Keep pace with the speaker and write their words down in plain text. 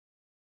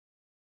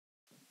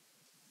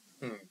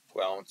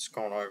Well, what's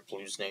going on,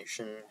 Blues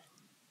Nation?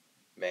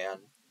 Man,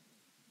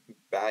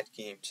 bad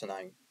game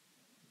tonight.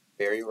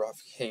 Very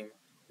rough game.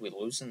 We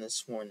losing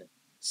this one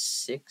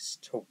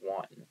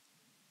 6-1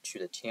 to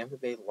the Tampa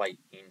Bay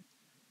Lightning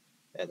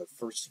in the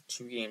first of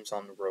two games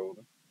on the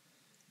road.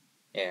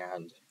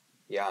 And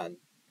yeah,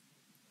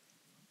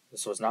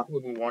 this was not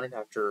what we wanted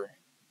after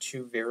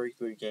two very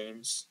good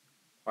games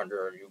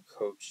under our new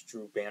coach,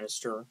 Drew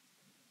Bannister.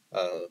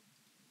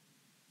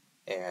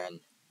 And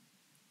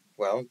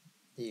well,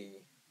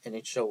 the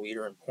NHL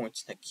leader in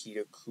points,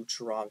 Nikita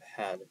Kucherov,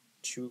 had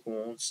 2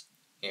 goals,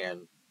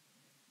 and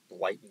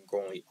Lightning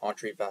goalie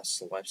Andrei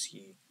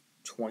Vasilevsky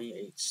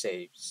 28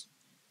 saves,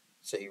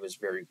 so he was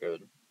very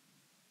good.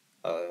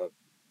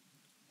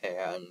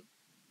 And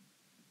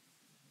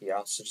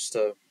yeah, so just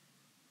a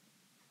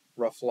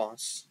rough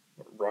loss,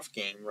 rough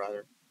game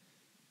rather.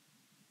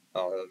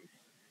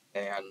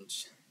 And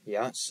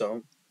yeah,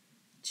 so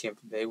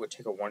Tampa Bay would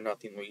take a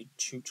 1-0 lead,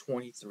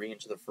 2:23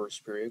 into the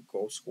first period.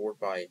 Goal scored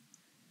by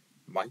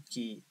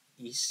Mikey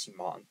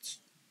Eyssimont,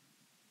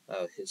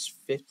 his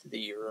fifth of the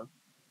year.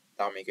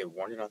 That would make it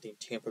 1-0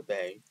 Tampa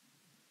Bay,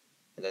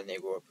 and then they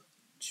go up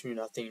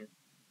 2-0,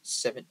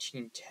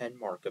 17:10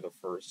 mark of the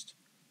first.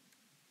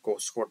 Goal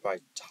scored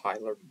by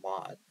Tyler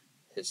Mott,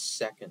 his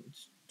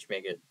second, to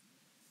make it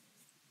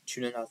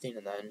 2-0,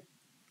 and then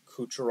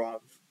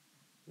Kucherov,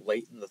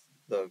 late in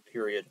the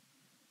period,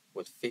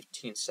 with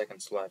 15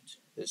 seconds left,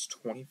 his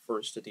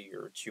 21st of the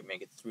year, to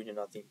make it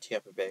 3-0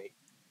 Tampa Bay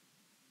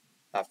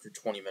after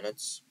 20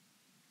 minutes.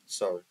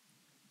 So,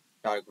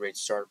 not a great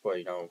start,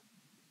 but a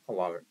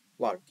lot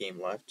of game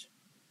left.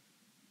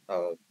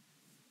 And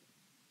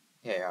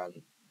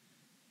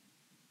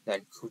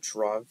then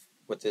Kucherov,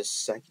 with his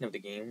second of the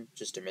game,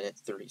 just a minute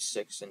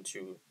 36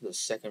 into the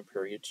second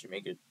period, to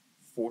make it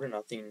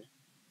 4-0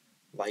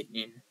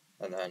 Lightning.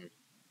 And then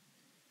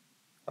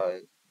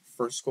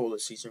first goal of the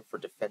season for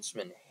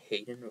defenseman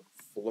Hayden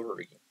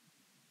Fleury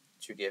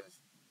to give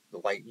the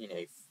Lightning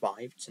a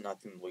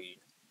 5-0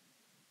 lead.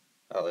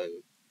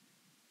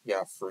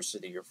 First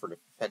of the year for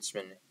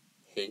defenseman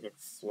Hayden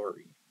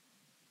Fleury.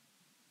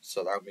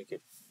 So that would make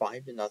it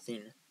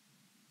 5-0,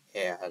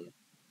 and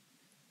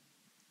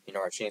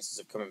our chances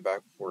of coming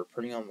back were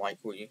pretty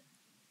unlikely.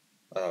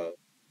 Tampa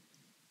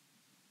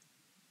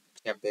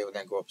Bay would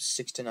then go up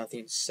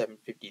 6-0,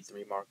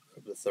 7:53 mark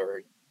of the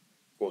third.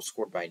 Goal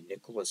scored by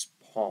Nicholas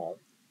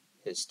Paul,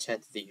 his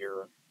 10th of the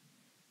year,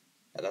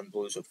 and then the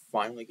Blues would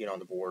finally get on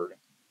the board,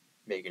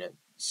 making it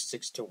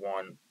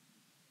 6-1.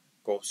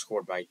 Goal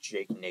scored by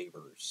Jake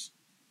Neighbors,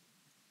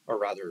 or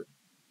rather,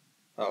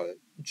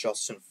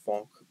 Justin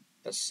Falk,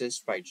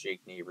 assist by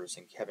Jake Neighbors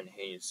and Kevin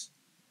Hayes,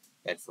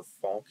 and for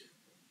Falk,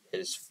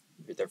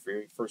 their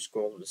very first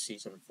goal of the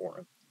season for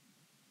him.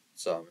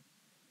 So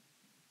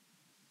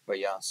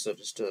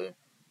just a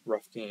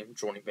rough game.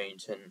 Jordan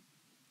Binnington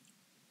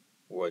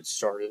would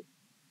start it,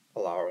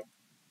 allow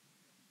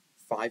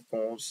 5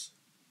 goals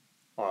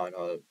on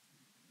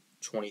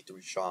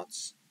 23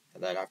 shots,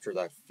 and then after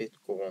that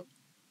 5th goal,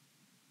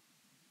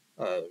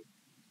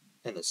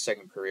 in the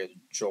second period,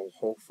 Joel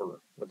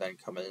Hofer would then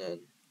come in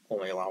and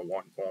only allow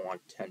 1 goal on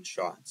 10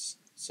 shots.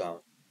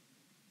 So,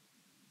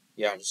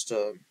 yeah, just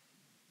a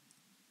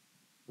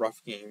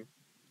rough game.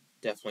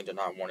 Definitely did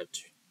not want it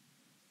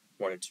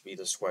to be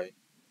this way.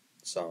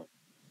 So,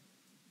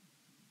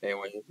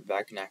 anyway,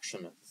 back in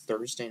action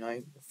Thursday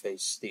night. We'll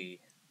face the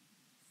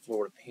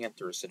Florida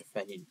Panthers, the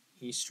defending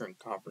Eastern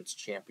Conference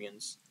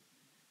champions.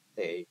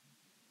 They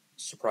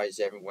surprised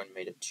everyone,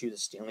 made it to the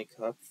Stanley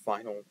Cup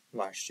final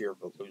last year,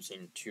 but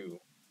losing to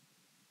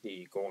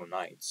the Golden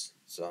Knights.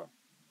 So,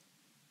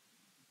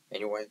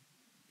 anyway,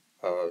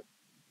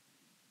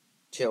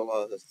 till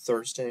the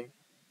Thursday,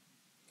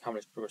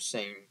 comments were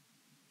saying,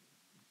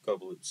 go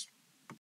Blues.